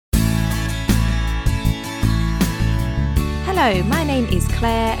Hello, my name is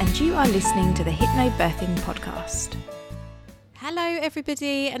Claire and you are listening to the Hypnobirthing Podcast. Hello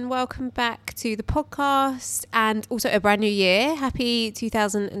everybody and welcome back to the podcast and also a brand new year. Happy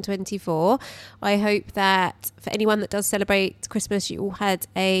 2024. I hope that for anyone that does celebrate Christmas, you all had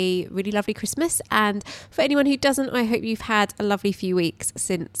a really lovely Christmas, and for anyone who doesn't, I hope you've had a lovely few weeks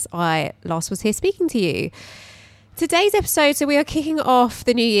since I last was here speaking to you. Today's episode, so we are kicking off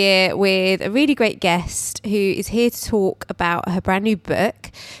the new year with a really great guest who is here to talk about her brand new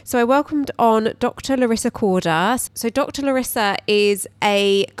book. So I welcomed on Dr Larisa Corder. So Dr Larisa is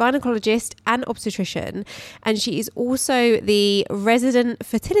a gynecologist and obstetrician, and she is also the resident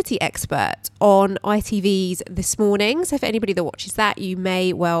fertility expert on ITV's This Morning. So for anybody that watches that, you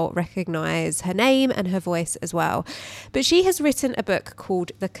may well recognise her name and her voice as well. But she has written a book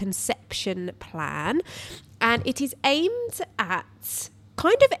called The Conception Plan, and it is aimed at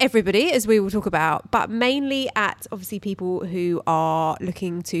kind of everybody, as we will talk about, but mainly at obviously people who are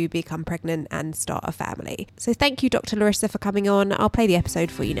looking to become pregnant and start a family. So thank you, Dr. Larisa, for coming on. I'll play the episode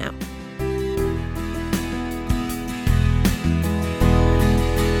for you now.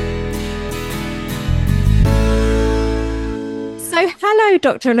 So hello,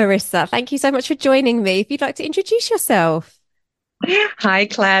 Dr. Larisa. Thank you so much for joining me. If you'd like to introduce yourself. Hi,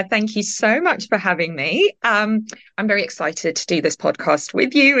 Claire. Thank you so much for having me. I'm very excited to do this podcast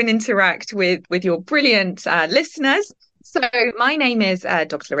with you and interact with your brilliant listeners. So my name is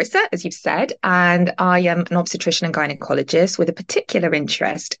Dr. Larisa, as you've said, and I am an obstetrician and gynecologist with a particular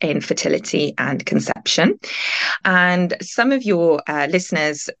interest in fertility and conception. And some of your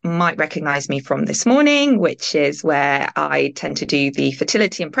listeners might recognize me from This Morning, which is where I tend to do the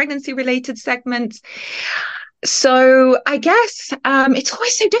fertility and pregnancy related segments. So I guess it's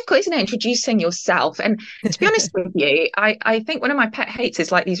always so difficult, isn't it, introducing yourself? And to be honest with you, I think one of my pet hates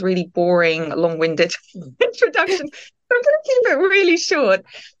is like these really boring, long-winded introductions. So I'm going to keep it really short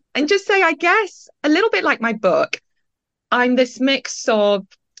and just say, I guess, a little bit like my book, I'm this mix of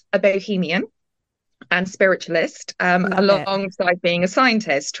a bohemian and spiritualist, alongside being a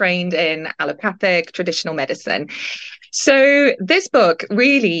scientist trained in allopathic traditional medicine. So this book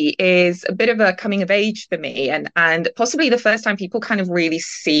really is a bit of a coming of age for me, and possibly the first time people kind of really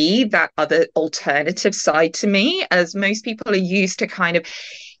see that other alternative side to me, as most people are used to kind of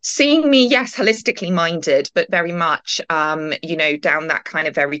seeing me, yes, holistically minded, but very much, down that kind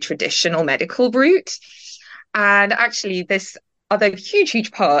of very traditional medical route. And actually this other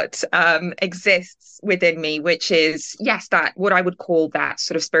huge part exists within me, which is, yes, that what I would call that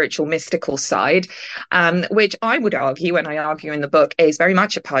sort of spiritual mystical side, which I would argue, and I argue in the book, is very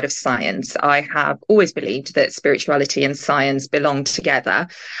much a part of science. I have always believed that spirituality and science belong together.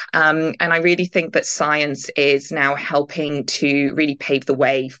 And I really think that science is now helping to really pave the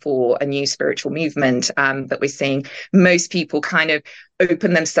way for a new spiritual movement that we're seeing most people kind of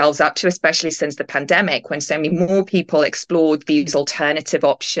open themselves up to, especially since the pandemic, when so many more people explored these alternative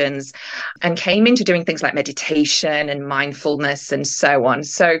options and came into doing things like meditation and mindfulness and so on.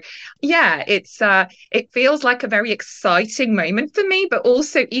 So yeah, it feels like a very exciting moment for me, but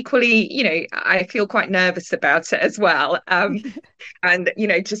also equally, I feel quite nervous about it as well. And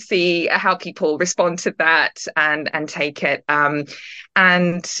to see how people respond to that and take it.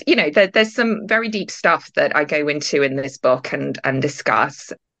 There's some very deep stuff that I go into in this book and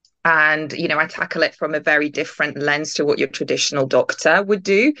discuss. And, I tackle it from a very different lens to what your traditional doctor would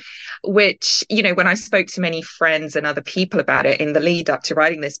do, which, when I spoke to many friends and other people about it in the lead up to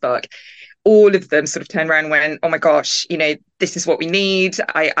writing this book, all of them sort of turned around and went, oh my gosh, this is what we need.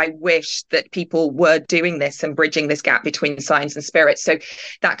 I wish that people were doing this and bridging this gap between science and spirit. So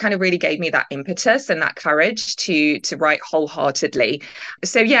that kind of really gave me that impetus and that courage to write wholeheartedly.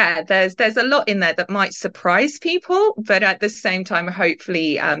 So yeah, there's a lot in there that might surprise people, but at the same time,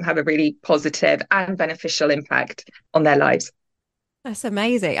 hopefully have a really positive and beneficial impact on their lives. That's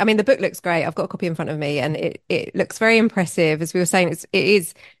amazing. I mean, the book looks great. I've got a copy in front of me and it looks very impressive. As we were saying,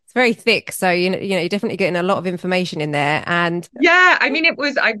 it's very thick. So, you're definitely getting a lot of information in there. And yeah, I mean,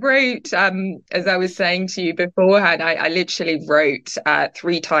 I wrote, as I was saying to you beforehand, I literally wrote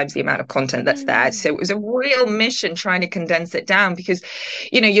 3 times the amount of content that's there. So it was a real mission trying to condense it down because,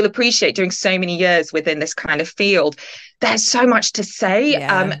 you'll appreciate doing so many years within this kind of field. There's so much to say.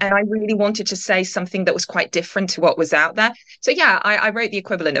 And I really wanted to say something that was quite different to what was out there. So yeah, I wrote the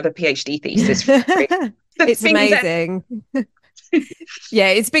equivalent of a PhD thesis. It's amazing. Yeah,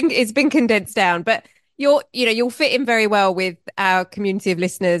 it's been condensed down, but you'll fit in very well with our community of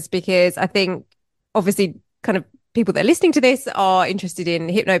listeners, because I think obviously kind of people that are listening to this are interested in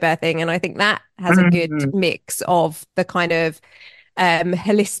hypnobirthing, and I think that has a good mix of the kind of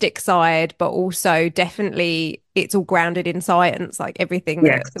holistic side, but also definitely it's all grounded in science. Like everything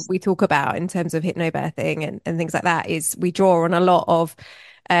that Yes. we talk about in terms of hypnobirthing and things like that is we draw on a lot of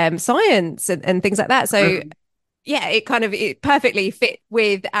science and things like that. So Mm. yeah, it perfectly fit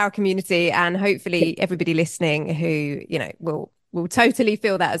with our community, and hopefully everybody listening who, will totally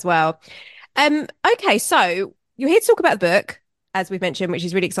feel that as well. Okay, so you're here to talk about the book, as we've mentioned, which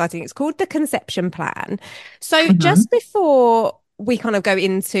is really exciting. It's called The Conception Plan. So Mhm. just before we kind of go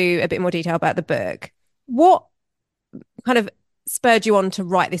into a bit more detail about the book, what kind of spurred you on to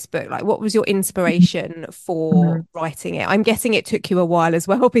write this book? Like, what was your inspiration for Mhm. writing it? I'm guessing it took you a while as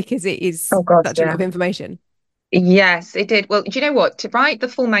well because it is Oh gosh, such a lot yeah. of information. Yes, it did. Well, do you know what? To write the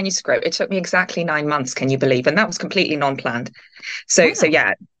full manuscript, it took me exactly 9 months, can you believe? And that was completely non-planned. So Wow.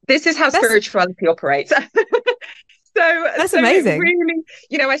 yeah, this is how That's spirituality operates. that's So it amazing. really,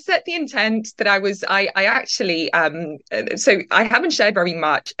 I set the intent that I actually so I haven't shared very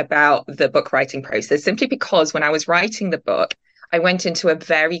much about the book writing process simply because when I was writing the book, I went into a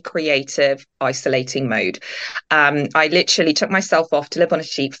very creative, isolating mode. I literally took myself off to live on a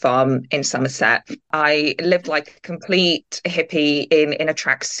sheep farm in Somerset. I lived like a complete hippie in a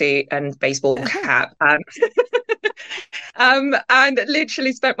tracksuit and baseball cap. And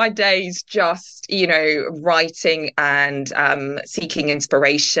literally spent my days just, writing and seeking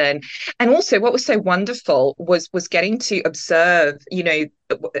inspiration. And also, what was so wonderful was getting to observe,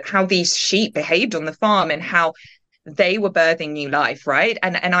 how these sheep behaved on the farm and how they were birthing new life, right?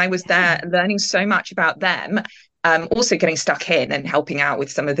 And I was Yeah. there learning so much about them. Also getting stuck in and helping out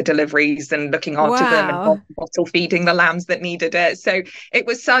with some of the deliveries and looking after them and Wow. bottle feeding the lambs that needed it. So it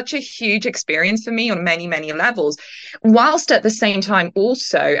was such a huge experience for me on many, many levels. Whilst at the same time,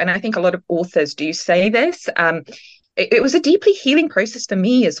 also, and I think a lot of authors do say this, it was a deeply healing process for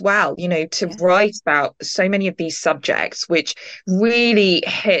me as well, to Yeah. write about so many of these subjects, which really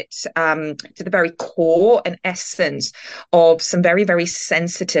hit to the very core and essence of some very, very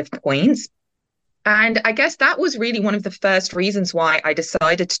sensitive points. And I guess that was really one of the first reasons why I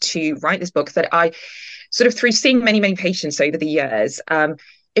decided to write this book, that I sort of through seeing many, many patients over the years,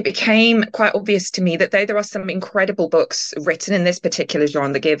 it became quite obvious to me that though there are some incredible books written in this particular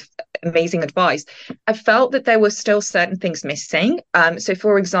genre that give amazing advice, I felt that there were still certain things missing. So,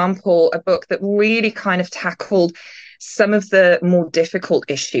 for example, a book that really kind of tackled some of the more difficult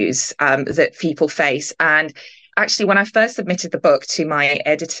issues that people face. And actually, when I first submitted the book to my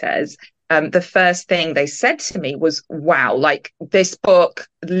editors, the first thing they said to me was, wow, like this book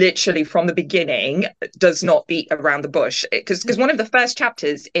literally from the beginning does not beat around the bush. Because one of the first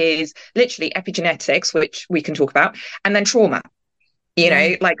chapters is literally epigenetics, which we can talk about, and then trauma.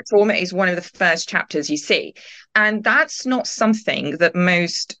 Yeah. Like trauma is one of the first chapters you see. And that's not something that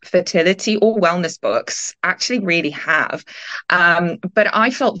most fertility or wellness books actually really have. But I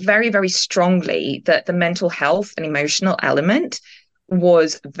felt very, very strongly that the mental health and emotional element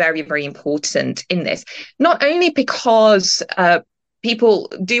was very, very important in this. Not only because people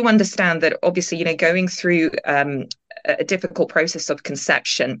do understand that obviously, going through a difficult process of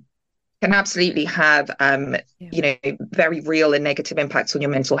conception can absolutely have Yeah. very real and negative impacts on your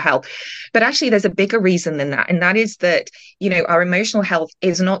mental health, but actually there's a bigger reason than that, and that is that our emotional health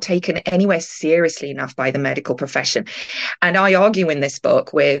is not taken anywhere seriously enough by the medical profession. And I argue in this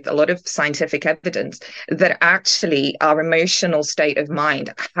book with a lot of scientific evidence that actually our emotional state of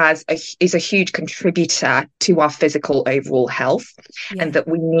mind is a huge contributor to our physical overall health, and Yeah. that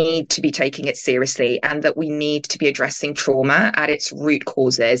we need to be taking it seriously, and that we need to be addressing trauma at its root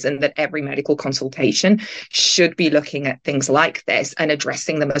causes, and that every medical consultation should be looking at things like this and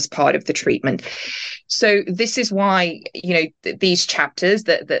addressing them as part of the treatment. So this is why these chapters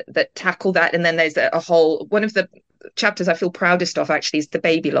that tackle that, and then there's a whole one of the chapters I feel proudest of actually is the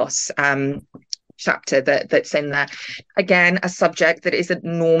baby loss chapter that's in there. Again, a subject that isn't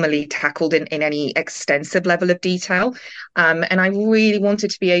normally tackled in any extensive level of detail. And I really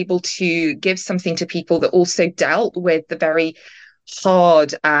wanted to be able to give something to people that also dealt with the very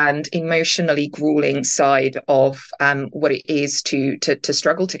hard and emotionally grueling side of what it is to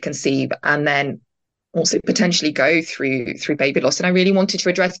struggle to conceive and then also potentially go through baby loss. And I really wanted to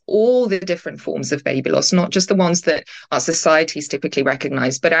address all the different forms of baby loss, not just the ones that our societies typically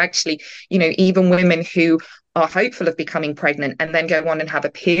recognize, but actually, even women who are hopeful of becoming pregnant and then go on and have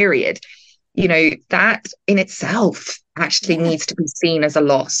a period, that in itself actually Yeah. needs to be seen as a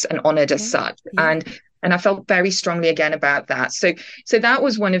loss and honored as Okay. such. Yeah. And I felt very strongly again about that. So that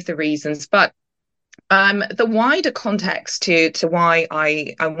was one of the reasons. But the wider context to why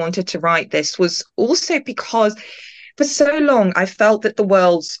I wanted to write this was also because for so long I felt that the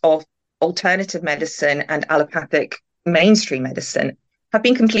worlds of alternative medicine and allopathic mainstream medicine have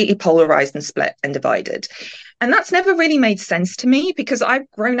been completely polarized and split and divided. And that's never really made sense to me because I've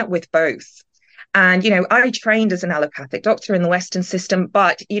grown up with both. And, I trained as an allopathic doctor in the Western system,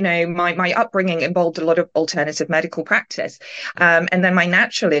 but, my upbringing involved a lot of alternative medical practice. And then my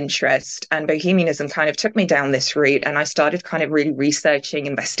natural interest and bohemianism kind of took me down this route. And I started kind of really researching,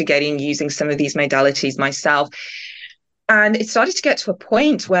 investigating, using some of these modalities myself. And it started to get to a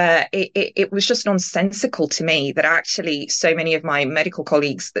point where it was just nonsensical to me that actually so many of my medical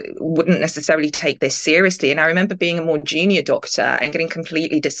colleagues wouldn't necessarily take this seriously. And I remember being a more junior doctor and getting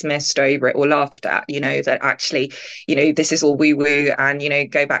completely dismissed over it or laughed at, that actually, this is all woo-woo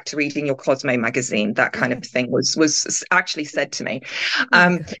and, go back to reading your Cosmo magazine. That kind of thing was actually said to me.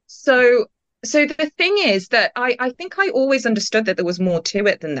 So the thing is that I think I always understood that there was more to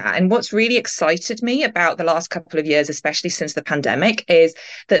it than that. And what's really excited me about the last couple of years, especially since the pandemic, is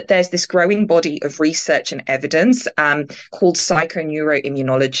that there's this growing body of research and evidence called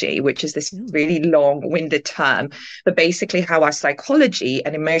psychoneuroimmunology, which is this really long-winded term, but basically how our psychology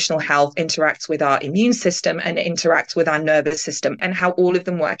and emotional health interacts with our immune system and interacts with our nervous system and how all of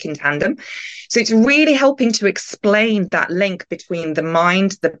them work in tandem. So it's really helping to explain that link between the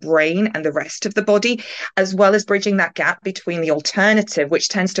mind, the brain, and the rest of the body, as well as bridging that gap between the alternative, which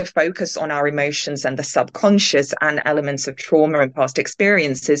tends to focus on our emotions and the subconscious and elements of trauma and past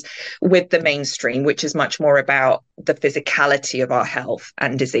experiences, with the mainstream, which is much more about the physicality of our health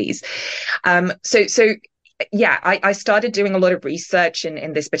and disease. I started doing a lot of research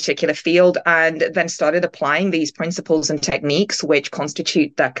in this particular field and then started applying these principles and techniques which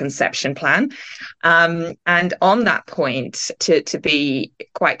constitute the conception plan. And on that point, to be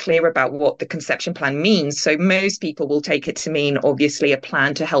quite clear about what the conception plan means. So most people will take it to mean, obviously, a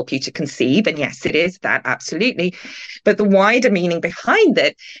plan to help you to conceive. And yes, it is that, absolutely. But the wider meaning behind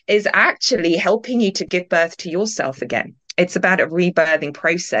it is actually helping you to give birth to yourself again. It's about a rebirthing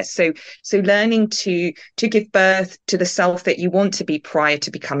process. So learning to give birth to the self that you want to be prior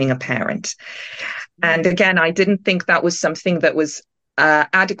to becoming a parent. And again, I didn't think that was something that was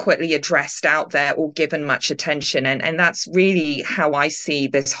adequately addressed out there or given much attention. And that's really how I see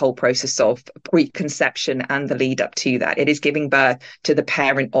this whole process of preconception and the lead up to that. It is giving birth to the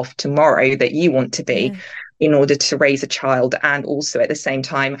parent of tomorrow that you want to be. In order to raise a child and also at the same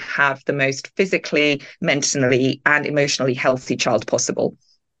time have the most physically, mentally and emotionally healthy child possible.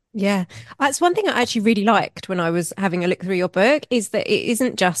 Yeah, that's one thing I actually really liked when I was having a look through your book, is that it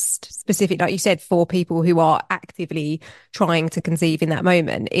isn't just specific, like you said, for people who are actively trying to conceive in that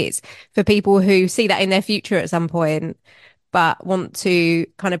moment. It's for people who see that in their future at some point, but want to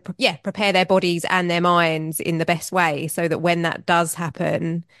kind of, prepare their bodies and their minds in the best way so that when that does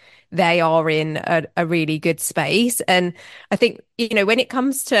happen, they are in a really good space. And I think, when it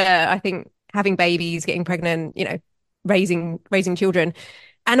comes to, I think, having babies, getting pregnant, raising children,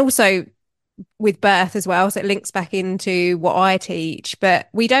 and also with birth as well. So it links back into what I teach, but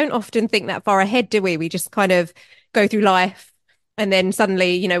we don't often think that far ahead, do we? We just kind of go through life and then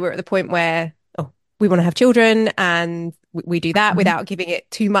suddenly, we're at the point where, we want to have children, and we do that without giving it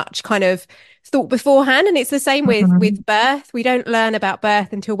too much kind of thought beforehand. And it's the same with birth. We don't learn about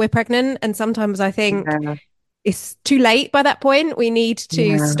birth until we're pregnant. And sometimes I think it's too late by that point. We need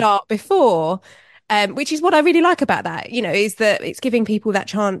to start before, which is what I really like about that, is that it's giving people that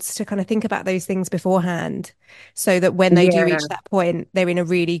chance to kind of think about those things beforehand so that when they do reach that point, they're in a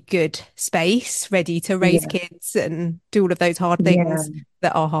really good space, ready to raise kids and do all of those hard things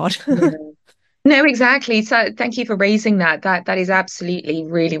that are hard. No, exactly. So thank you for raising that. That is absolutely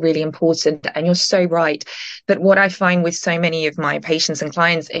really, really important. And you're so right that what I find with so many of my patients and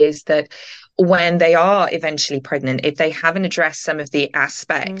clients is that when they are eventually pregnant, if they haven't addressed some of the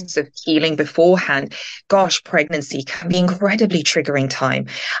aspects of healing beforehand, gosh, pregnancy can be incredibly triggering time,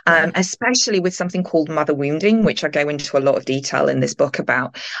 especially with something called mother wounding, which I go into a lot of detail in this book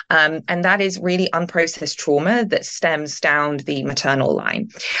about. And that is really unprocessed trauma that stems down the maternal line.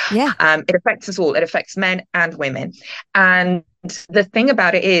 It affects us all. It affects men and women. And the thing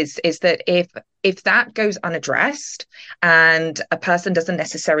about it is that if that goes unaddressed and a person doesn't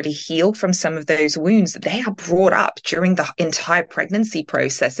necessarily heal from some of those wounds, they are brought up during the entire pregnancy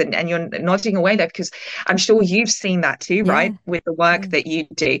process. And you're nodding away there because I'm sure you've seen that too, right? With the work that you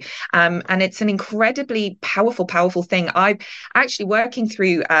do. And it's an incredibly powerful thing. I'm actually working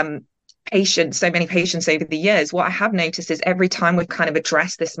through so many patients over the years, what I have noticed is every time we've kind of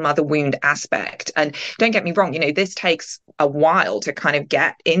addressed this mother wound aspect, and don't get me wrong, this takes a while to kind of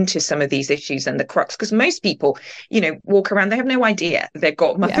get into some of these issues and the crux, because most people, walk around, they have no idea they've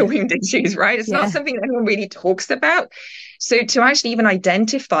got mother Yeah. wound issues, right? It's not Yeah. something that anyone really talks about. So to actually even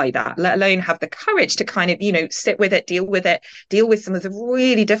identify that, let alone have the courage to kind of, sit with it, deal with some of the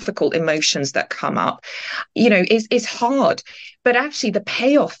really difficult emotions that come up, is hard. But actually the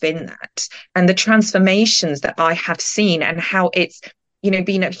payoff in that and the transformations that I have seen and how it's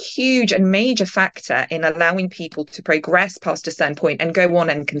been a huge and major factor in allowing people to progress past a certain point and go on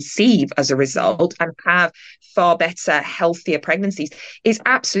and conceive as a Mm. result and have far better, healthier pregnancies is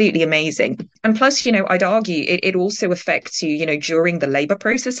absolutely amazing. And plus, I'd argue it also affects you, during the labor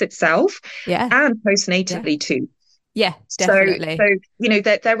process itself Yeah. and Yeah. postnatally too. Yeah, So definitely.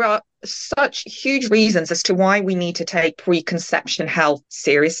 there are such huge reasons as to why we need to take preconception health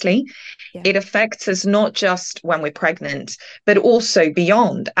seriously. Yeah. It affects us not just when we're pregnant, but also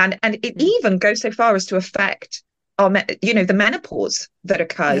beyond. And it Mm. even goes so far as to affect the menopause that Yeah,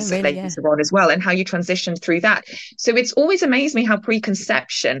 occurs really. Yeah. later on as well, and how you transition through that. So it's always amazed me how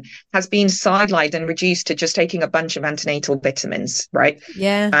preconception has been sidelined and reduced to just taking a bunch of antenatal vitamins, right?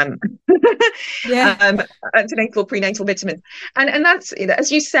 Yeah. Um, Yeah. um, Antenatal, prenatal vitamins, and that's,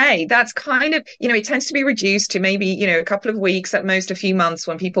 as you say, that's kind of, it tends to be reduced to maybe, a couple of weeks, at most a few months,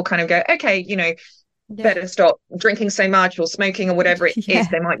 when people kind of go, okay, Yeah. better stop drinking so much or smoking or whatever it is Yeah.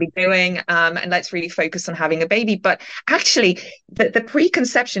 they might be doing, and let's really focus on having a baby. But actually the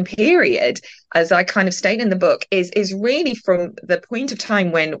preconception period, as I kind of state in the book, is really from the point of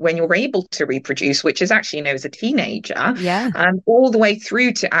time when you're able to reproduce, which is actually, as a teenager, Yeah. all the way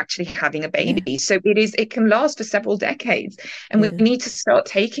through to actually having a Yeah. baby. So it can last for several decades, and we Yeah. need to start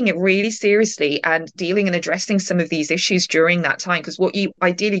taking it really seriously and dealing and addressing some of these issues during that time, because what you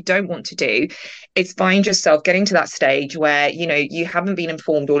ideally don't want to do is find yourself getting to that stage where you haven't been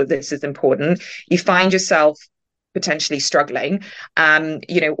informed all of this is important. You find yourself potentially struggling,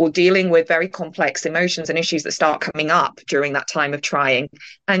 or dealing with very complex emotions and issues that start coming up during that time of trying,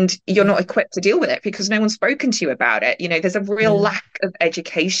 and you're Yeah. not equipped to deal with it because no one's spoken to you about it. There's a real Yeah. lack of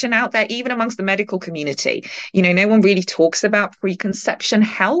education out there, even amongst the medical community. No one really talks about preconception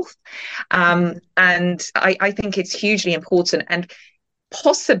health, Yeah. and I think it's hugely important, and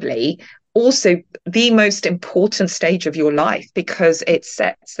possibly also the most important stage of your life, because it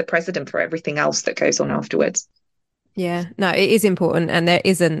sets the precedent for everything else that goes on afterwards. Yeah. No, it is important, and there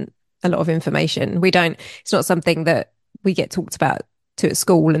isn't a lot of information. It's not something that we get talked about to at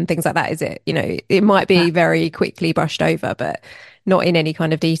school and things like that, is it? It might Yeah. be very quickly brushed over, but not in any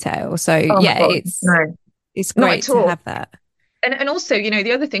kind of detail. So Oh my yeah, God, no, it's not great at to all. have that. And also,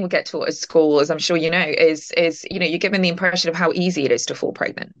 the other thing we get taught at school, as I'm sure is you're given the impression of how easy it is to fall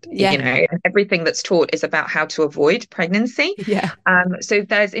pregnant. Yeah. And everything that's taught is about how to avoid pregnancy. Yeah. So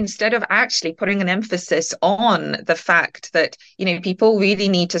there's, instead of actually putting an emphasis on the fact that people really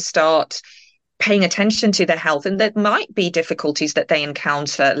need to start paying attention to their health, and there might be difficulties that they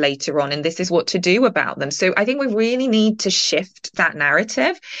encounter later on, and this is what to do about them. So I think we really need to shift that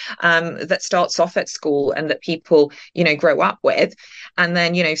narrative, that starts off at school and that people grow up with, and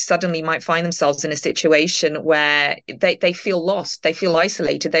then suddenly might find themselves in a situation where they feel lost, they feel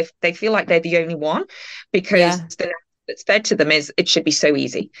isolated, they feel like they're the only one, because Yeah. the that's fed to them is it should be so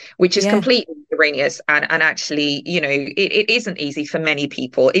easy, which is Yeah. completely erroneous. And actually, it isn't easy for many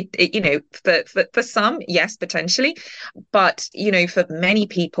people. For some, yes, potentially, but for many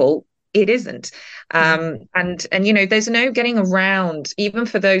people, it isn't. Yeah. And there's no getting around, even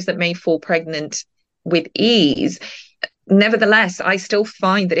for those that may fall pregnant with ease. Nevertheless, I still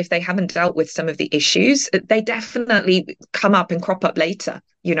find that if they haven't dealt with some of the issues, they definitely come up and crop up later.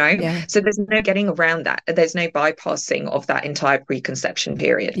 Yeah. So there's no getting around that. There's no bypassing of that entire preconception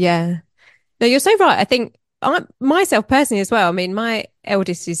period. Yeah. No, you're so right. I think I myself personally as well. I mean, my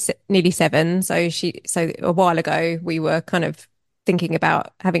eldest is nearly 7, so a while ago we were kind of thinking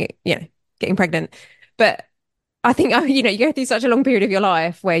about having it, getting pregnant. But I think you go through such a long period of your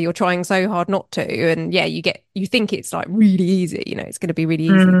life where you're trying so hard not to, and yeah, you think it's like really easy. It's going to be really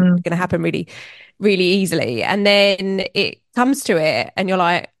easy, Mm, it's going to happen really, really easily, and then it comes to it, and you're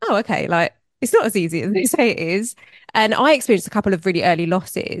like, oh, okay, like it's not as easy as they say it is. And I experienced a couple of really early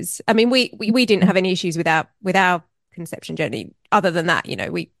losses. I mean, we didn't have any issues with our conception journey. Other than that,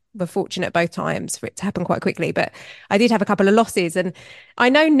 we were fortunate both times for it to happen quite quickly. But I did have a couple of losses, and I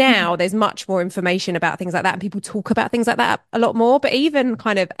know now there's much more information about things like that, and people talk about things like that a lot more. But even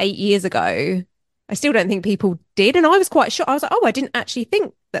kind of 8 years ago, I still don't think people did, and I was quite shocked. I was like, oh, I didn't actually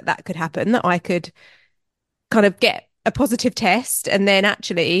think that could happen. That I could kind of get a positive test and then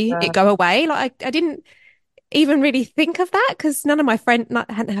actually it Uh, go away. Like I didn't even really think of that because none of my friends,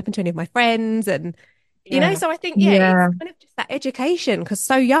 not hadn't happened to any of my friends, and yeah, so I think, yeah, it's yeah, kind of just that education because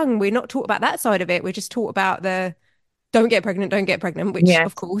so young, we're not taught about that side of it. We're just taught about the don't get pregnant, which of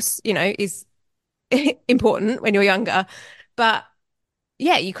yes, course, is important when you're younger. But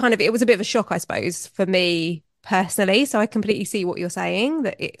yeah, you kind of, it was a bit of a shock, I suppose, for me personally. So I completely see what you're saying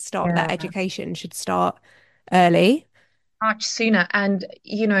that that yeah. education should start early. Much sooner. And,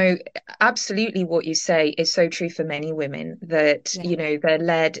 absolutely what you say is so true for many women that, Yeah. they're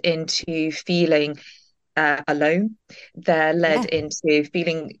led into feeling alone. They're led Yeah. into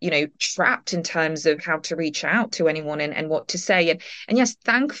feeling, trapped in terms of how to reach out to anyone and what to say. And yes,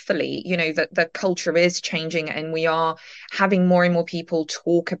 thankfully, that the culture is changing and we are having more and more people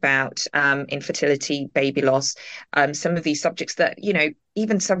talk about infertility, baby loss, some of these subjects that,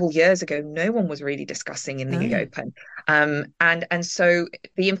 even several years ago, no one was really discussing in the No. open. And so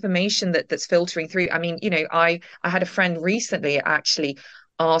the information that's filtering through, I mean, I had a friend recently actually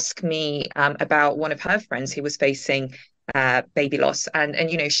ask me about one of her friends who was facing baby loss, and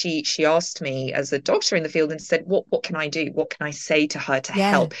she asked me as a doctor in the field and said, what can I do? What can I say to her to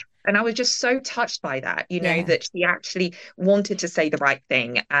Yeah. help? And I was just so touched by that, Yeah. that she actually wanted to say the right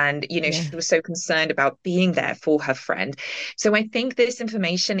thing. And, Yeah. she was so concerned about being there for her friend. So I think this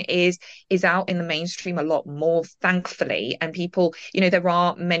information is out in the mainstream a lot more, thankfully. And people, there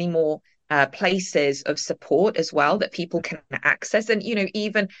are many more places of support as well that people can access, and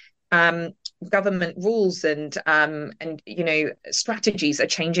even um, government rules and strategies are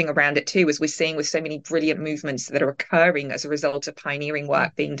changing around it too, as we're seeing with so many brilliant movements that are occurring as a result of pioneering Mm.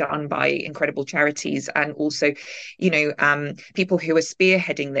 work being done by incredible charities, and also people who are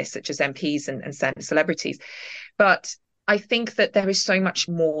spearheading this, such as MPs and certain celebrities. But I think that there is so much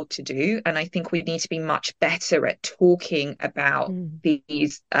more to do, and I think we need to be much better at talking about Mm.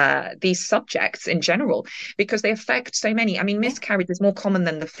 these subjects in general, because they affect so many. I mean, Yeah. miscarriage is more common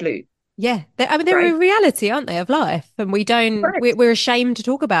than the flu, Yeah, I mean, they're right? a reality, aren't they, of life? And we don't, Right, we're ashamed to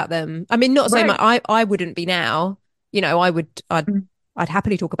talk about them. I mean, not so much. right. I wouldn't be now. I'd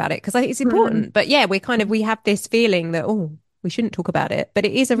happily talk about it because it's Mm-hmm. important. But yeah, we have this feeling that, oh, we shouldn't talk about it. But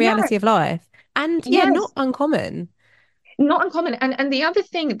it is a Yeah, reality of life, and yeah, not yes. uncommon. Not uncommon. And the other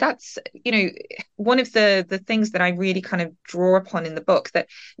thing that's, one of the things that I really kind of draw upon in the book, that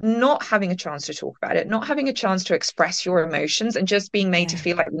not having a chance to talk about it, not having a chance to express your emotions and just being made to Yeah.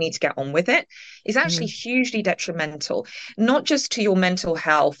 feel like you need to get on with it is actually Mm. hugely detrimental, not just to your mental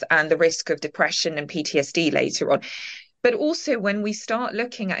health and the risk of depression and PTSD later on, but also when we start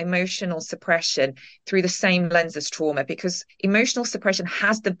looking at emotional suppression through the same lens as trauma, because emotional suppression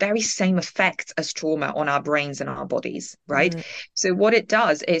has the very same effects as trauma on our brains and our bodies, right? Mm. So, what it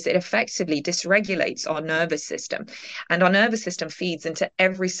does is it effectively dysregulates our nervous system, and our nervous system feeds into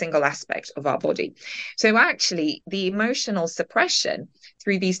every single aspect of our body. So, actually, the emotional suppression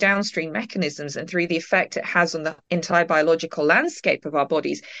through these downstream mechanisms and through the effect it has on the entire biological landscape of our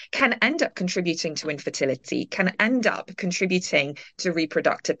bodies can end up contributing to infertility, can end up contributing to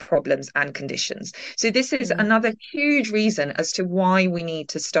reproductive problems and conditions. So, this is Mm. another huge reason as to why we need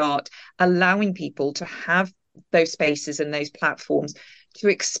to start allowing people to have those spaces and those platforms to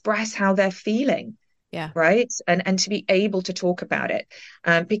express how they're feeling, Yeah. right, and to be able to talk about it,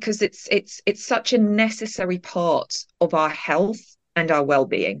 because it's such a necessary part of our health and our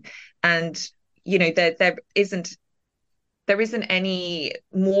well-being. And there isn't any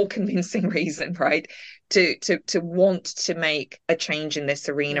more convincing reason, right, to want to make a change in this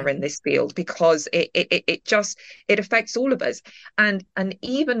arena, Yeah. in this field, because it affects all of us. And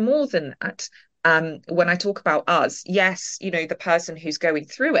even more than that, when I talk about us, yes, the person who's going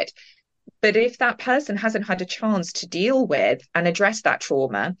through it, but if that person hasn't had a chance to deal with and address that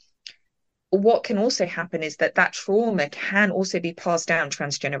trauma, what can also happen is that trauma can also be passed down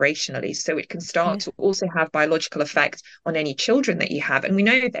transgenerationally. So it can start Yeah. to also have biological effects on any children that you have. And we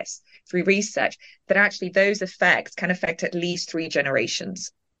know this through research, that actually those effects can affect at least 3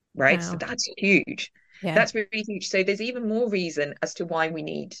 generations, right? So Wow. that's huge. Yeah. That's really huge. So there's even more reason as to why we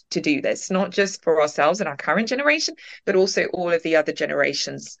need to do this, not just for ourselves and our current generation, but also all of the other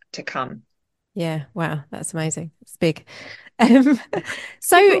generations to come. Yeah. Wow. That's amazing. It's big. Um,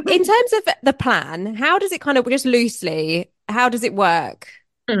 so in terms of the plan, how does it kind of just loosely, how does it work?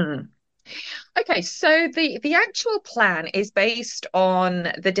 Mm. Okay, so the actual plan is based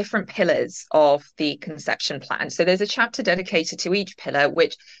on the different pillars of the conception plan. So there's a chapter dedicated to each pillar,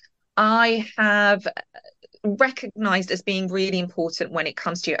 which I have recognized as being really important when it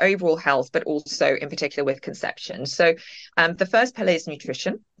comes to your overall health, but also in particular with conception. So the first pillar is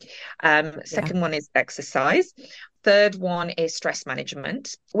nutrition. Yeah. Second one is exercise. third one is stress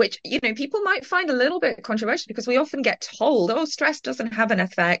management, which, people might find a little bit controversial because we often get told, oh, stress doesn't have an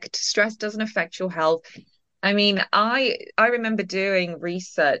effect, stress doesn't affect your health. I mean, I remember doing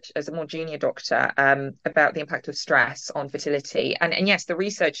research as a more junior doctor about the impact of stress on fertility. And yes, the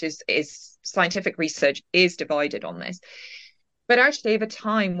research is scientific research is divided on this. But actually, over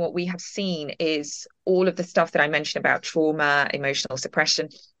time, what we have seen is all of the stuff that I mentioned about trauma, emotional suppression,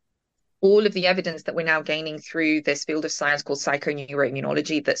 all of the evidence that we're now gaining through this field of science called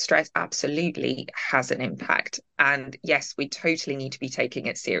psychoneuroimmunology, that stress absolutely has an impact. And yes, we totally need to be taking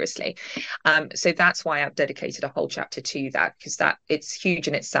it seriously. So that's why I've dedicated a whole chapter to that, because that it's huge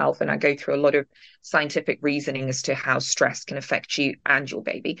in itself. And I go through a lot of scientific reasoning as to how stress can affect you and your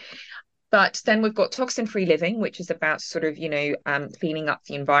baby. But then we've got toxin-free living, which is about sort of, cleaning up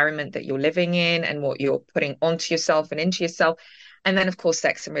the environment that you're living in and what you're putting onto yourself and into yourself. And then, of course,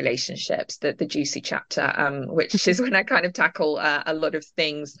 sex and relationships, the juicy chapter, which is when I kind of tackle a lot of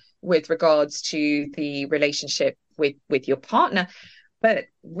things with regards to the relationship with your partner. But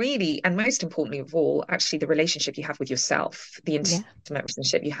really, and most importantly of all, actually the relationship you have with yourself, the Yeah. intimate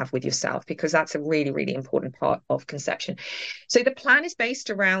relationship you have with yourself, because that's a really, really important part of conception. So the plan is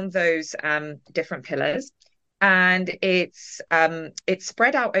based around those different pillars, and it's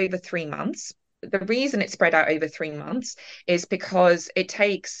spread out over 3 months. The reason it's spread out over 3 months is because it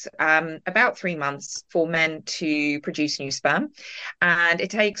takes about 3 months for men to produce new sperm, and it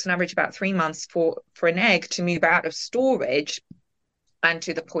takes on average about 3 months for an egg to move out of storage and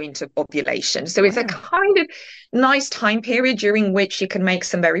to the point of ovulation. So it's a Wow. kind of nice time period during which you can make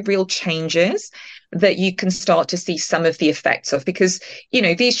some very real changes that you can start to see some of the effects of, because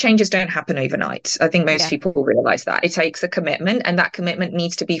these changes don't happen overnight. I think most Yeah. people realize that it takes a commitment, and that commitment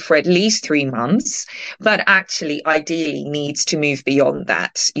needs to be for at least 3 months, but actually ideally needs to move beyond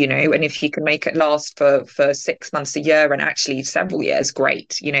that. And if you can make it last for 6 months, a year, and actually several years,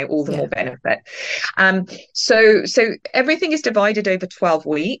 great. All the Yeah. more benefit. So everything is divided over 12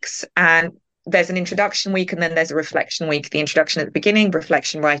 weeks, and there's an introduction week and then there's a reflection week. The introduction at the beginning,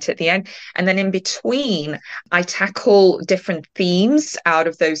 reflection right at the end. And then in between, I tackle different themes out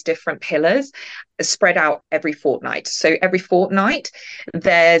of those different pillars, spread out every fortnight. So every fortnight,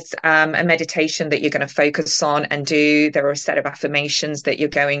 there's a meditation that you're going to focus on and do. There are a set of affirmations that you're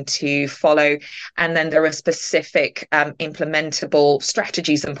going to follow. And then there are specific implementable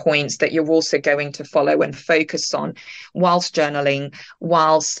strategies and points that you're also going to follow and focus on whilst journaling,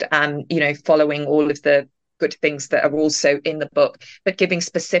 whilst, following all of the good things that are also in the book, but giving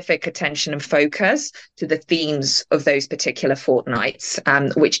specific attention and focus to the themes of those particular fortnights,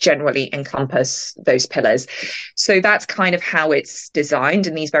 which generally encompass those pillars. So that's kind of how it's designed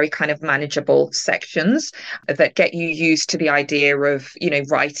in these very kind of manageable sections that get you used to the idea of,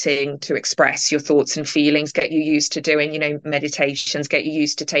 writing to express your thoughts and feelings, get you used to doing, meditations, get you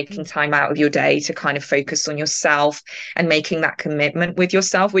used to taking time out of your day to kind of focus on yourself and making that commitment with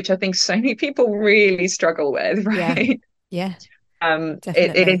yourself, which I think so many people really struggle with, Yeah. right? Yeah. It is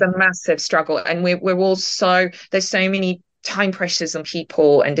Definitely. a massive struggle, and we're all there's so many time pressures on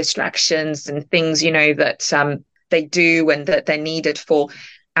people and distractions and things that they do and that they're needed for.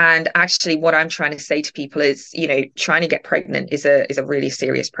 And actually what I'm trying to say to people is, trying to get pregnant is a really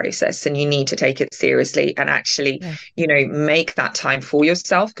serious process, and you need to take it seriously and actually, Yeah. make that time for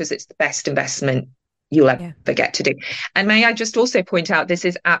yourself, because it's the best investment you'll ever Yeah. get to do. And may I just also point out, this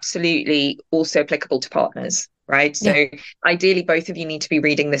is absolutely also applicable to partners, right? Yeah. So ideally, both of you need to be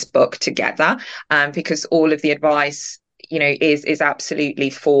reading this book together, because all of the advice, is absolutely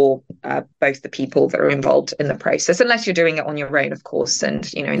for both the people that are involved in the process, unless you're doing it on your own, of course.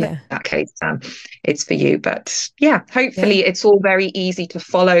 And, in Yeah. that case, it's for you. But yeah, Yeah. hopefully it's all very easy to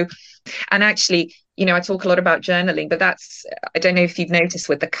follow. And actually, I talk a lot about journaling, but I don't know if you've noticed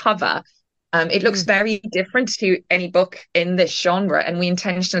with the cover, it looks Mm. very different to any book in this genre, and we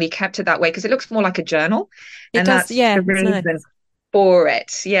intentionally kept it that way because it looks more like a journal, It and does. that's the Yeah. It's nice. reason for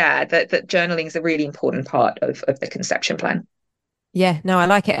it. Yeah, that journaling is a really important part of the conception plan. Yeah. No, I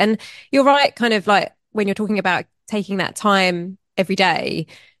like it. And you're right, kind of like when you're talking about taking that time every day,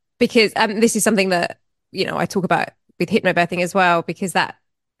 because this is something that, I talk about with hypnobirthing as well, because that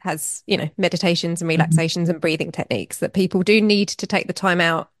has, meditations and Mhm. relaxations and breathing techniques that people do need to take the time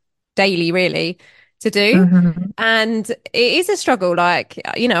out daily, really, to do. Mhm. And it is a struggle. Like,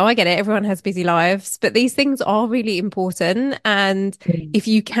 I get it. Everyone has busy lives, but these things are really important. And if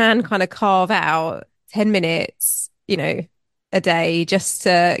you can kind of carve out 10 minutes, a day just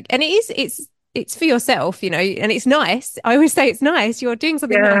to, and it's for yourself, and it's nice. I always say it's nice. You're doing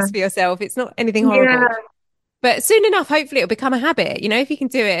something Yeah, nice for yourself. It's not anything horrible. yeah, But soon enough, hopefully it'll become a habit. If you can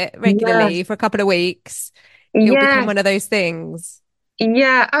do it yes, regularly for a couple of weeks, it'll become Yes. one of those things.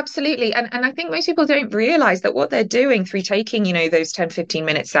 Yeah, absolutely. And I think most people don't realize that what they're doing through taking, those 10, 15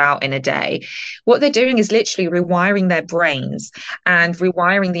 minutes out in a day, what they're doing is literally rewiring their brains and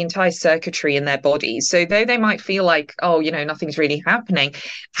rewiring the entire circuitry in their bodies. So though they might feel like, oh, nothing's really happening,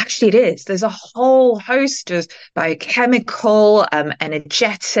 actually it is. There's a whole host of biochemical,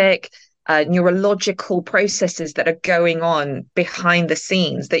 energetic, neurological processes that are going on behind the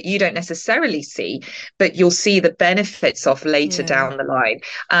scenes that you don't necessarily see, but you'll see the benefits of later Yeah. down the line.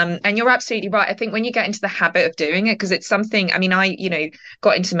 And you're absolutely right. I think when you get into the habit of doing it, because it's something, I mean,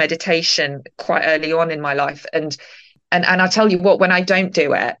 got into meditation quite early on in my life. And I'll tell you what, when I don't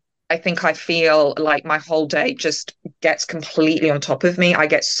do it, I think I feel like my whole day just gets completely on top of me. I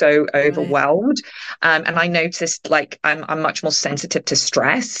get so Right. overwhelmed. And I noticed like I'm much more sensitive to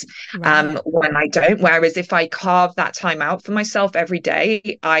stress Right. when I don't. Whereas if I carve that time out for myself every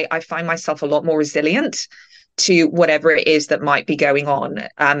day, I find myself a lot more resilient to whatever it is that might be going on,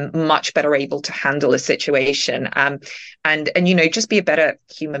 much better able to handle a situation, and just be a better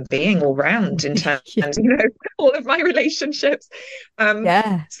human being all round in terms, Yeah. all of my relationships.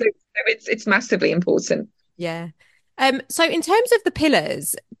 Yeah. So it's massively important. Yeah. So in terms of the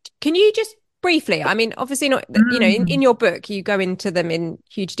pillars, can you just briefly, I mean, obviously not, in Mm, your book, you go into them in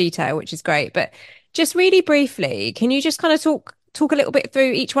huge detail, which is great, but just really briefly, can you just kind of talk a little bit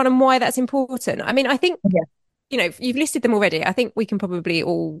through each one and why that's important? I mean, I think, yeah, you've listed them already. I think we can probably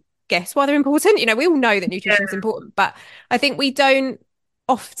all guess why they're important. We all know that nutrition is yeah, important, but I think we don't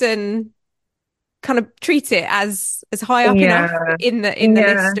often kind of treat it as high up enough yeah, in the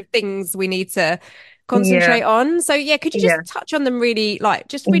yeah, list of things we need to yeah, concentrate on. So yeah, could you yeah, just touch on them really like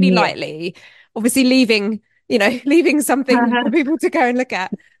just really yeah. lightly, obviously leaving, leaving something for people to go and look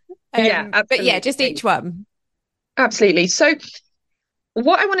at. Yeah, But yeah, just absolutely. each one. Absolutely. So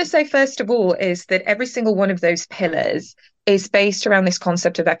what I want to say, first of all, is that every single one of those pillars is based around this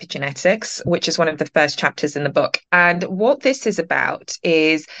concept of epigenetics, which is one of the first chapters in the book. And what this is about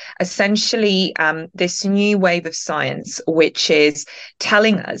is essentially this new wave of science, which is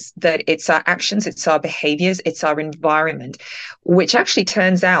telling us that it's our actions, it's our behaviors, it's our environment, which actually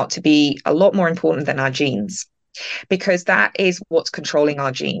turns out to be a lot more important than our genes, because that is what's controlling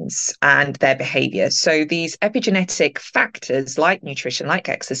our genes and their behavior. So these epigenetic factors like nutrition, like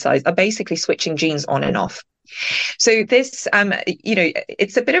exercise, are basically switching genes on and off. So this,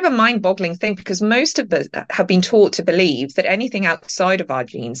 it's a bit of a mind-boggling thing, because most of us have been taught to believe that anything outside of our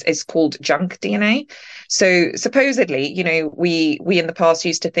genes is called junk DNA. So supposedly, we in the past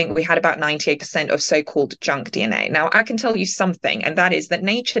used to think we had about 98% of so-called junk DNA. Now, I can tell you something, and that is that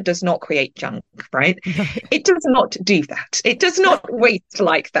nature does not create junk, right? No. It does not do that. It does not waste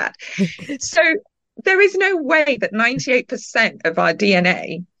like that. So there is no way that 98% of our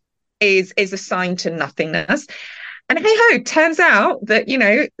DNA is assigned to nothingness. And hey ho, turns out that,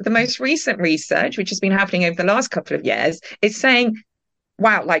 the most recent research, which has been happening over the last couple of years, is saying,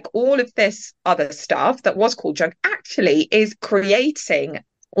 wow, like all of this other stuff that was called junk actually is creating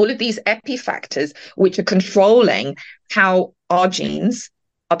all of these epifactors, which are controlling how our genes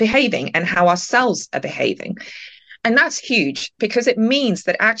are behaving and how our cells are behaving. And that's huge, because it means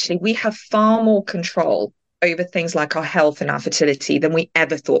that actually we have far more control over things like our health and our fertility than we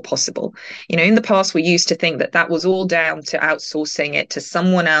ever thought possible. In the past, we used to think that that was all down to outsourcing it to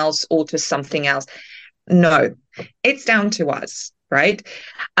someone else or to something else. No, it's down to us, right?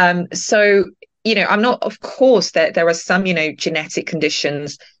 So, I'm not, of course, there are some, genetic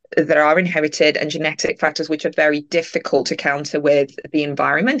conditions that are inherited and genetic factors which are very difficult to counter with the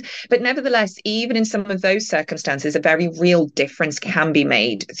environment. But nevertheless, even in some of those circumstances, a very real difference can be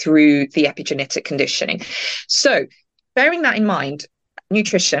made through the epigenetic conditioning. So, bearing that in mind,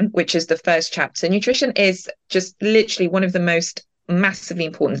 nutrition, which is the first chapter, nutrition is just literally one of the most massively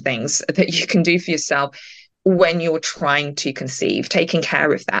important things that you can do for yourself when you're trying to conceive, taking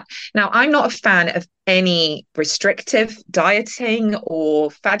care of that. Now, I'm not a fan of any restrictive dieting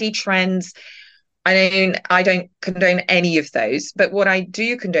or faddy trends. I don't condone any of those, but what I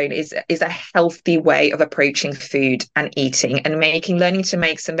do condone is a healthy way of approaching food and eating, and learning to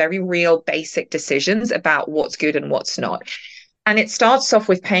make some very real basic decisions about what's good and what's not. And it starts off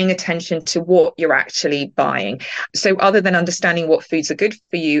with paying attention to what you're actually buying. So, other than understanding what foods are good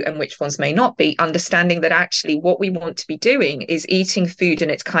for you and which ones may not be, understanding that actually what we want to be doing is eating food in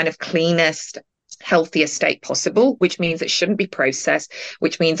its kind of cleanest, healthiest state possible, which means it shouldn't be processed,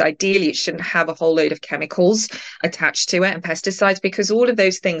 which means ideally it shouldn't have a whole load of chemicals attached to it and pesticides, because all of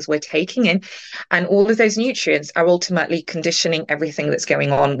those things we're taking in and all of those nutrients are ultimately conditioning everything that's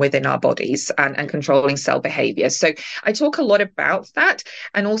going on within our bodies and controlling cell behavior. So I talk a lot about that,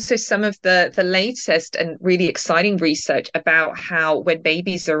 and also some of the latest and really exciting research about how when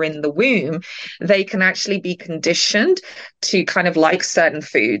babies are in the womb, they can actually be conditioned to kind of like certain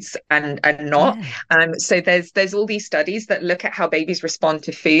foods and not. So there's all these studies that look at how babies respond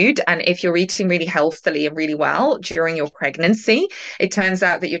to food. And if you're eating really healthily and really well during your pregnancy, it turns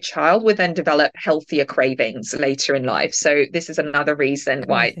out that your child would then develop healthier cravings later in life. So this is another reason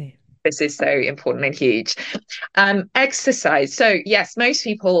why this is so important and huge. Exercise. So yes, most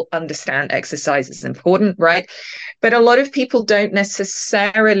people understand exercise is important, right? But a lot of people don't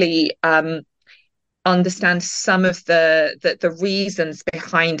necessarily understand some of the reasons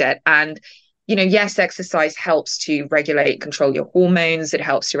behind it. And yes, exercise helps to regulate, control your hormones. It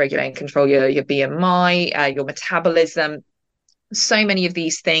helps to regulate and control your BMI, your metabolism. So many of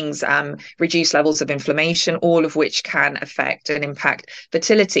these things reduce levels of inflammation, all of which can affect and impact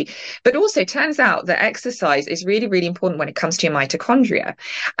fertility. But also, turns out that exercise is really, really important when it comes to your mitochondria.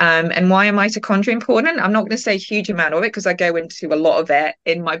 And why are mitochondria important? I'm not going to say a huge amount of it because I go into a lot of it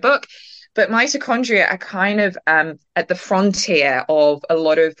in my book. But mitochondria are kind of at the frontier of a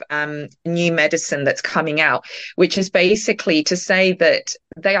lot of new medicine that's coming out, which is basically to say that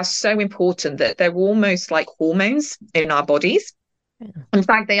they are so important that they're almost like hormones in our bodies. In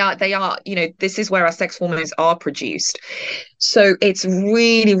fact, they are, this is where our sex hormones are produced. So it's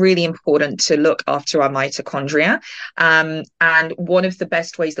really, really important to look after our mitochondria. And one of the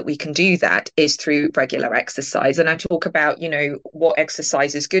best ways that we can do that is through regular exercise. And I talk about, what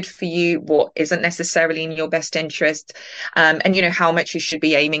exercise is good for you, what isn't necessarily in your best interest, and, how much you should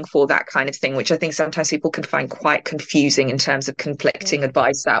be aiming for, that kind of thing, which I think sometimes people can find quite confusing in terms of conflicting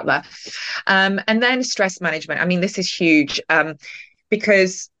advice out there. And then stress management. I mean, this is huge.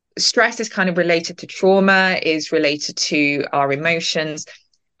 Because stress is kind of related to trauma, is related to our emotions.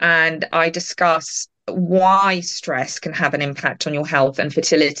 And I discuss why stress can have an impact on your health and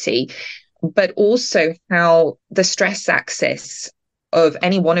fertility, but also how the stress axis of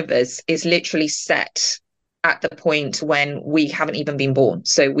any one of us is literally set at the point when we haven't even been born.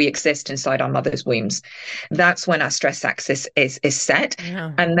 So we exist inside our mother's wombs. That's when our stress axis is set.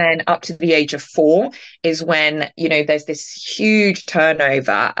 Yeah. And then up to the age of 4 is when, there's this huge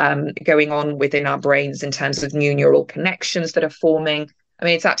turnover going on within our brains in terms of new neural connections that are forming. I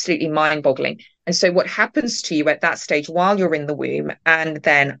mean, it's absolutely mind-boggling. And so what happens to you at that stage while you're in the womb and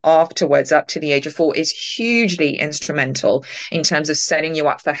then afterwards up to the age of 4 is hugely instrumental in terms of setting you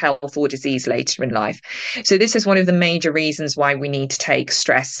up for health or disease later in life. So this is one of the major reasons why we need to take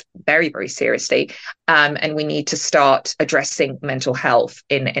stress very, very seriously. And we need to start addressing mental health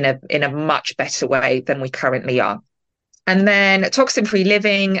in a much better way than we currently are. And then toxin-free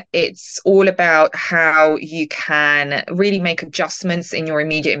living, it's all about how you can really make adjustments in your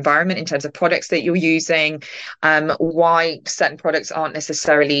immediate environment in terms of products that you're using, why certain products aren't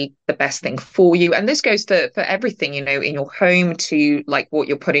necessarily the best thing for you. And this goes for everything, in your home to like what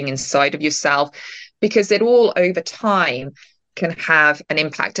you're putting inside of yourself, because it all over time can have an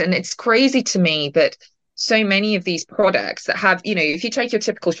impact. And it's crazy to me that so many of these products that have, if you take your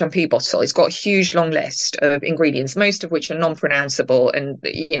typical shampoo bottle, it's got a huge long list of ingredients, most of which are non-pronounceable. And,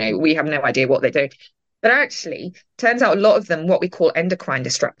 we have no idea what they do. But actually, turns out a lot of them, what we call endocrine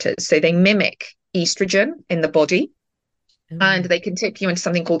disruptors. So they mimic estrogen in the body. And they can tip you into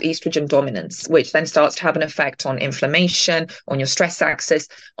something called estrogen dominance, which then starts to have an effect on inflammation, on your stress axis,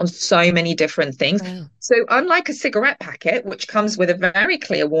 on so many different things. Wow. So unlike a cigarette packet, which comes with a very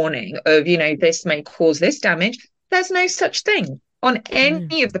clear warning of, this may cause this damage, there's no such thing on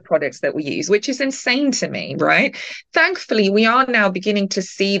any of the products that we use, which is insane to me, right? Thankfully, we are now beginning to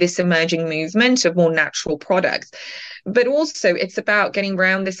see this emerging movement of more natural products. But also it's about getting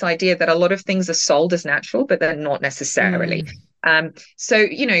around this idea that a lot of things are sold as natural, but they're not necessarily. So,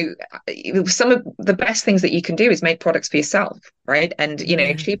 some of the best things that you can do is make products for yourself, right? And,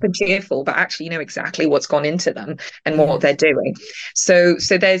 cheap and cheerful, but actually know exactly what's gone into them and what they're doing. So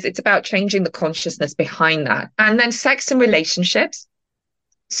it's about changing the consciousness behind that. And then sex and relationships.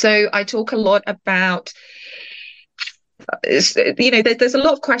 So I talk a lot about, there's a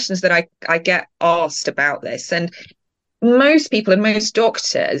lot of questions that I get asked about this. And most people and most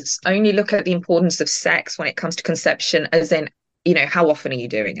doctors only look at the importance of sex when it comes to conception as in, how often are you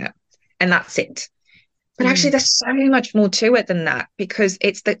doing it? And that's it. But actually, there's so much more to it than that, because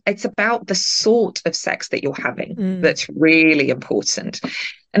it's about the sort of sex that you're having that's really important.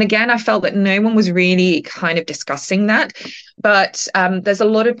 And again, I felt that no one was really kind of discussing that. But there's a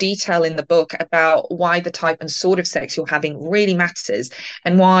lot of detail in the book about why the type and sort of sex you're having really matters,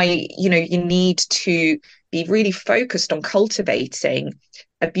 and why, you need to be really focused on cultivating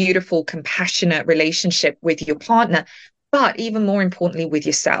a beautiful, compassionate relationship with your partner, but even more importantly, with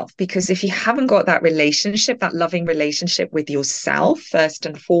yourself. Because if you haven't got that relationship, that loving relationship with yourself, first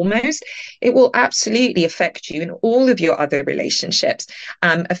and foremost, it will absolutely affect you in all of your other relationships,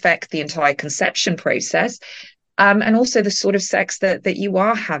 affect the entire conception process. And also the sort of sex that you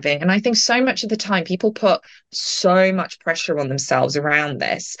are having. And I think so much of the time people put so much pressure on themselves around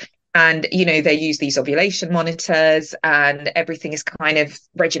this. And, they use these ovulation monitors and everything is kind of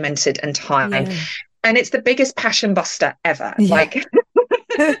regimented and timed. Yeah. And it's the biggest passion buster ever. Yeah. Like,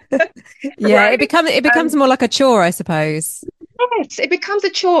 Yeah, right? it becomes more like a chore, I suppose. Yes, it becomes a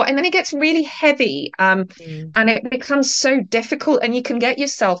chore and then it gets really heavy. Mm. And it becomes so difficult, and you can get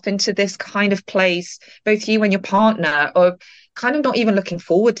yourself into this kind of place, both you and your partner, of kind of not even looking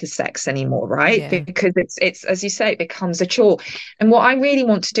forward to sex anymore, right? Yeah. Because it's as you say, it becomes a chore. And what I really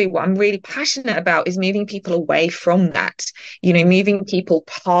want to do, what I'm really passionate about, is moving people away from that, moving people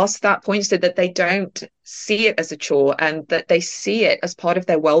past that point so that they don't see it as a chore, and that they see it as part of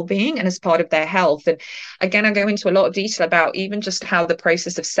their well-being and as part of their health. And again, I go into a lot of detail about even just how the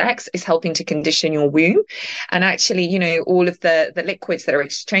process of sex is helping to condition your womb, and actually, all of the liquids that are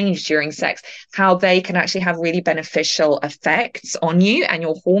exchanged during sex, how they can actually have really beneficial effects on you and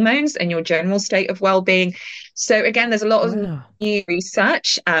your hormones and your general state of well-being. So again, there's a lot of Wow. new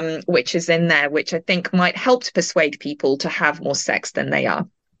research, which is in there, which I think might help to persuade people to have more sex than they are.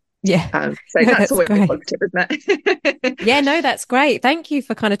 Yeah. So No, that's that's always great. positive, isn't it? Yeah, no, that's great. Thank you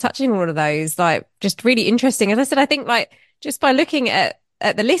for kind of touching on all of those. Like, just really interesting. As I said, I think like just by looking at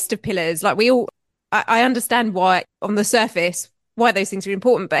the list of pillars, like I understand why on the surface why those things are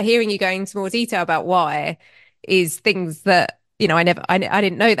important, but hearing you go into more detail about why is things that I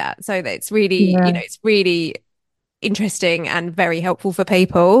didn't know that. So that it's really Yeah. it's really interesting and very helpful for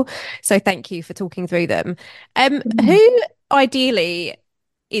people. So thank you for talking through them. Who ideally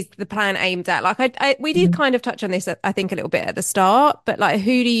is the plan aimed at? Like we did kind of touch on this, I think, a little bit at the start, but like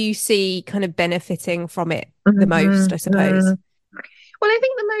who do you see kind of benefiting from it the most, I suppose? Well, I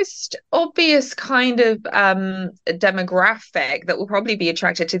think the most obvious kind of demographic that will probably be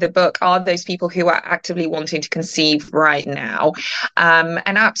attracted to the book are those people who are actively wanting to conceive right now.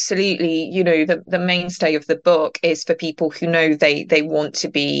 And absolutely, the mainstay of the book is for people who know they want to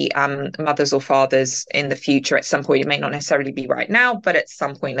be mothers or fathers in the future at some point. It may not necessarily be right now, but at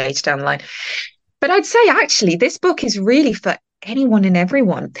some point later down the line. But I'd say actually, this book is really for anyone and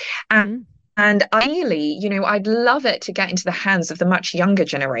everyone. And Mm. and ideally, I'd love it to get into the hands of the much younger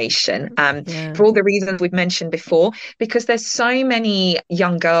generation, Yeah. for all the reasons we've mentioned before, because there's so many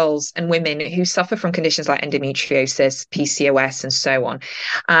young girls and women who suffer from conditions like endometriosis, PCOS, and so on.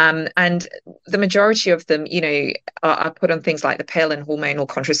 And the majority of them, are put on things like the pill and hormonal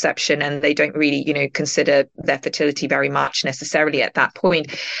contraception, and they don't really, consider their fertility very much necessarily at that point.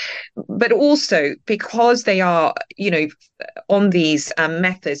 But also because they are, on these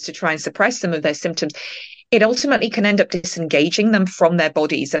methods to try and suppress some of their symptoms, it ultimately can end up disengaging them from their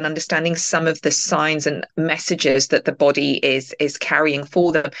bodies and understanding some of the signs and messages that the body is carrying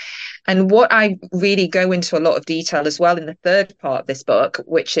for them. And what I really go into a lot of detail as well in the third part of this book,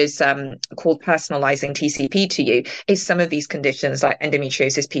 which is called Personalizing TCP to You, is some of these conditions like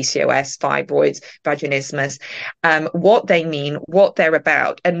endometriosis, PCOS, fibroids, vaginismus, what they mean, what they're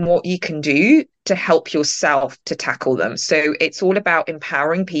about, and what you can do to help yourself to tackle them. So it's all about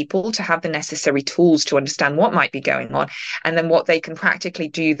empowering people to have the necessary tools to understand what might be going on, and then what they can practically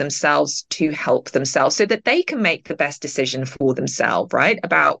do themselves to help themselves so that they can make the best decision for themselves, right?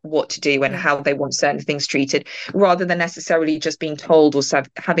 About what to do and Yeah. how they want certain things treated, rather than necessarily just being told or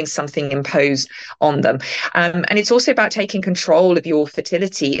having something imposed on them. And it's also about taking control of your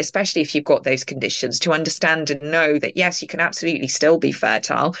fertility, especially if you've got those conditions, to understand and know that, yes, you can absolutely still be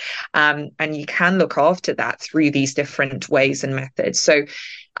fertile, and you can look after that through these different ways and methods. So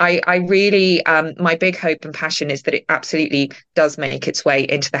I really, my big hope and passion is that it absolutely does make its way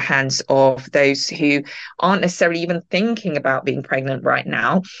into the hands of those who aren't necessarily even thinking about being pregnant right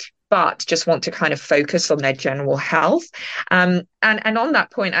now, but just want to kind of focus on their general health. And on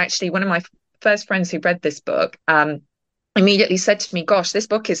that point, actually, one of my first friends who read this book, immediately said to me, gosh, this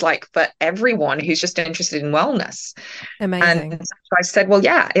book is like for everyone who's just interested in wellness. And Amazing. I said, well,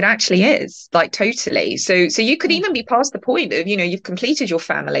 yeah, it actually is, like, totally. So you could Yeah. even be past the point of, you've completed your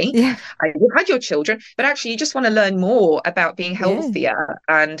family, Yeah. you've had your children, but actually you just want to learn more about being Yeah. healthier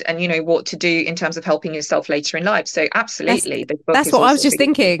and what to do in terms of helping yourself later in life. So That's absolutely, this book that's is what I was also for just you.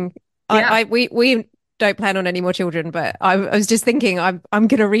 thinking. Yeah. We don't plan on any more children, but I was just thinking I'm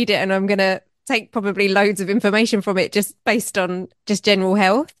gonna read it and I'm gonna take probably loads of information from it just based on just general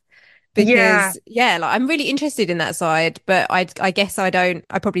health. Yeah. Because yeah, like I'm really interested in that side, but I guess I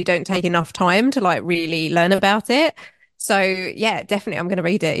probably don't take enough time to like really learn about it. So yeah, definitely I'm gonna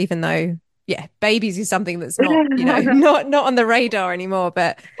read it, even though yeah, babies is something that's not, not on the radar anymore,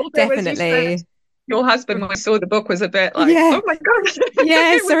 but Although, as you said, definitely your husband, when I saw the book, was a bit like, yeah. oh my God,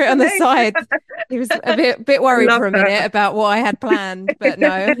 Yeah, it was saw it for on the me. side. He was a bit I worried love for a minute that. about what I had planned, but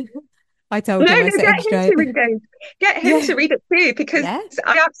no, I told No, him, no, I set get him him straight. to engage. Get him Yeah, to read it too, because yeah,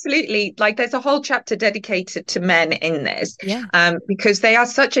 I absolutely like there's a whole chapter dedicated to men in this, yeah, because they are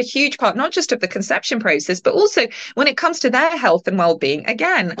such a huge part, not just of the conception process, but also when it comes to their health and well-being.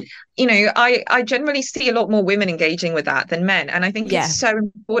 Again, I generally see a lot more women engaging with that than men. And I think it's yeah, so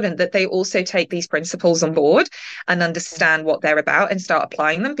important that they also take these principles on board and understand what they're about and start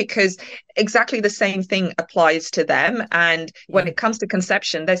applying them, because exactly the same thing applies to them. And when yeah, it comes to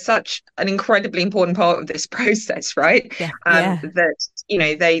conception, there's such an incredibly important part of this process, right? yeah, yeah. That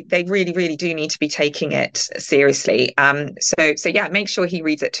they really, really do need to be taking it seriously. So yeah, make sure he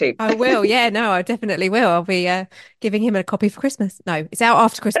reads it too. I will. Yeah, no, I definitely will. I'll be giving him a copy for Christmas. No, it's out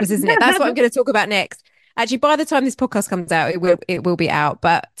after Christmas, isn't it? That's what I'm going to talk about next. Actually, by the time this podcast comes out, it will be out.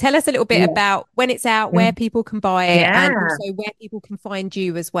 But tell us a little bit Yeah. about when it's out, where Mm. people can buy it, and Yeah. also where people can find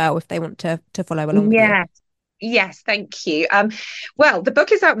you as well if they want to follow along with you. Yeah. Yes, thank you. Well, the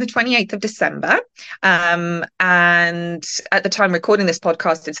book is out on the 28th of December. And at the time recording this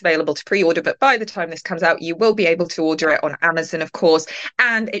podcast, it's available to pre-order, but by the time this comes out, you will be able to order it on Amazon, of course,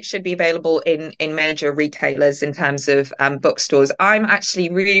 and it should be available in major retailers in terms of bookstores. I'm actually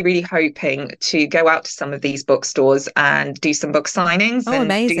really, really hoping to go out to some of these bookstores and do some book signings Oh, and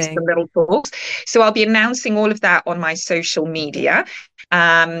do some amazing. little talks. So I'll be announcing all of that on my social Yeah. media.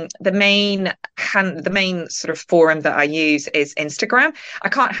 The main sort of forum that I use is Instagram. I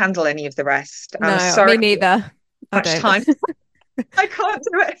can't handle any of the rest. I'm No, sorry, me neither. I much don't. time. I can't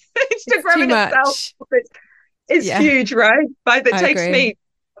do it. It's Instagram too in itself much. is Yeah, huge, right? But it I takes agree. me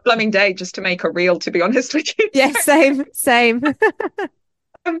a blooming day just to make a reel, to be honest with you. Yeah, same, same.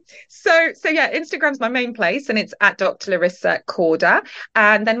 So yeah, Instagram's my main place, and it's at Dr Larisa Corder,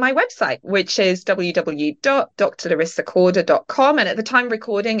 and then my website, which is www.drlarissacorder.com. And at the time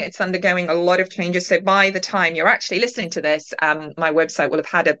recording, it's undergoing a lot of changes. So by the time you're actually listening to this, my website will have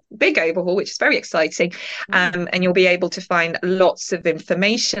had a big overhaul, which is very exciting. Mm. And you'll be able to find lots of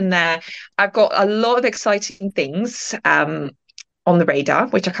information there. I've got a lot of exciting things. On the radar,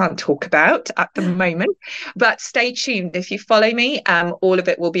 which I can't talk about at the moment. But stay tuned. If you follow me, all of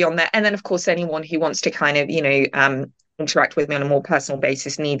it will be on there. And then, of course, anyone who wants to kind of, interact with me on a more personal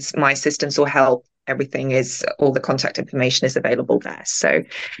basis, needs my assistance or help, all the contact information is available there. So,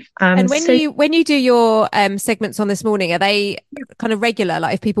 And when so you do your segments on This Morning, are they kind of regular?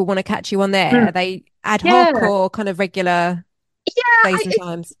 Like if people want to catch you on there, are they ad hoc yeah, or kind of regular yeah, days and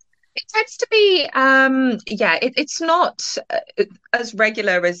times? it tends to be, it's not as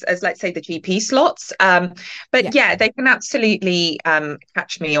regular as let's say the GP slots, but Yeah, yeah, they can absolutely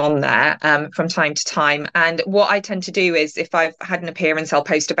catch me on there from time to time. And what I tend to do is, if I've had an appearance, I'll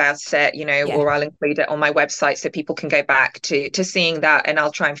post about it, yeah, or I'll include it on my website so people can go back to seeing that, and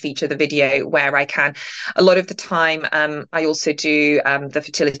I'll try and feature the video where I can. A lot of the time, I also do the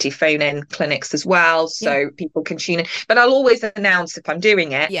fertility phone-in clinics as well, yeah, so people can tune in. But I'll always announce if I'm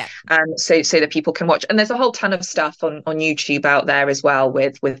doing it, yeah. so that people can watch. And there's a whole ton of stuff on YouTube out there as well,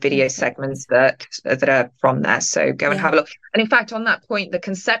 with video Perfect. segments that are from there. So go and Yeah. have a look. And in fact, on that point, the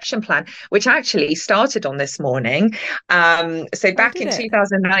conception plan, which actually started on This Morning, so Oh, back did in it?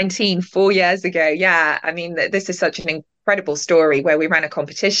 2019, 4 years ago. Yeah, I mean, this is such an incredible story where we ran a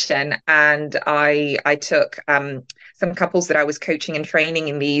competition, and I took some couples that I was coaching and training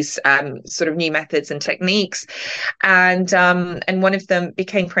in these sort of new methods and techniques, and one of them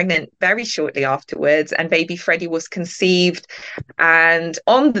became pregnant very shortly afterwards, and baby Freddie was conceived and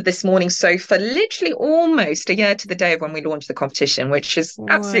on This Morning sofa, literally almost a year to the day of when we launched the competition, which is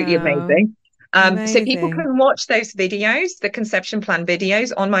absolutely Wow. amazing. So people Amazing. can watch those videos, the conception plan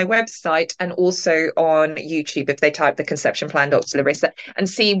videos, on my website and also on YouTube if they type the conception plan Dr. Larisa, and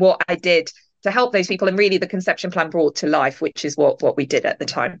see what I did to help those people, and really the conception plan brought to life, which is what we did at the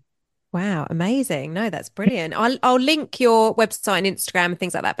time. Wow, amazing. No, that's brilliant. I'll link your website and Instagram and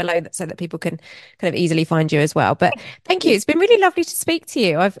things like that below so that people can kind of easily find you as well. But thank you. It's been really lovely to speak to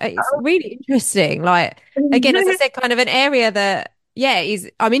you. It's really interesting. Like again, as I said, kind of an area that is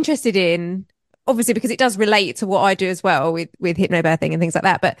I'm interested in, obviously because it does relate to what I do as well with hypnobirthing and things like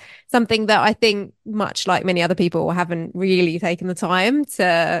that. But something that I think, much like many other people, haven't really taken the time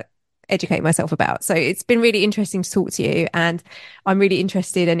to educate myself about. So it's been really interesting to talk to you, and I'm really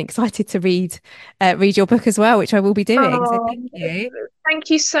interested and excited to read your book as well, which I will be doing. So Oh, thank you. thank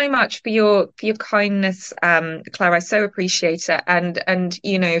you so much for your kindness, Claire. I so appreciate it, and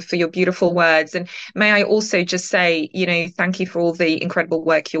for your beautiful words. And may I also just say, thank you for all the incredible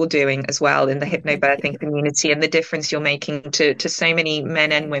work you're doing as well in the Oh, thank you. hypnobirthing community and the difference you're making to so many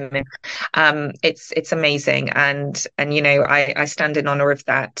men and women. It's amazing, and I stand in honor of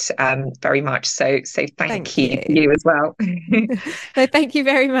that very much. So thank Thank you to you. you as well. So thank you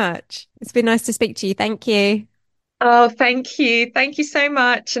very much. It's been nice to speak to you. Thank you. Oh, thank you. Thank you so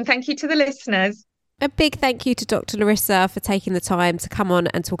much. And thank you to the listeners. A big thank you to Dr. Larissa for taking the time to come on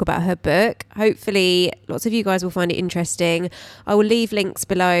and talk about her book. Hopefully, lots of you guys will find it interesting. I will leave links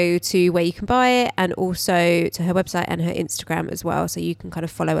below to where you can buy it and also to her website and her Instagram as well, so you can kind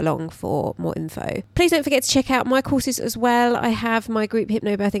of follow along for more info. Please don't forget to check out my courses as well. I have my group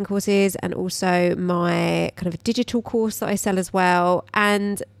hypnobirthing courses and also my kind of digital course that I sell as well.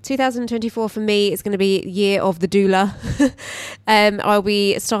 And 2024 for me is going to be year of the doula. I'll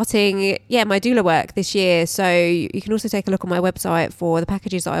be starting my doula work this year, so you can also take a look on my website for the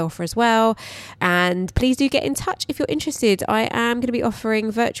packages that I offer as well. And please do get in touch if you're interested. I am going to be offering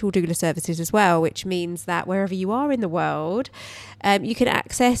virtual doula services as well, which means that wherever you are in the world, you can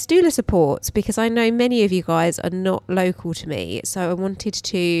access doula support, because I know many of you guys are not local to me, so I wanted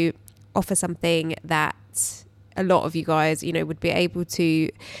to offer something that a lot of you guys, would be able to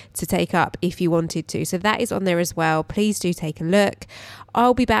take up if you wanted to. So that is on there as well. Please do take a look.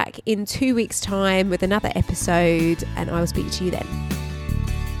 I'll be back in 2 weeks' time with another episode, and I will speak to you then.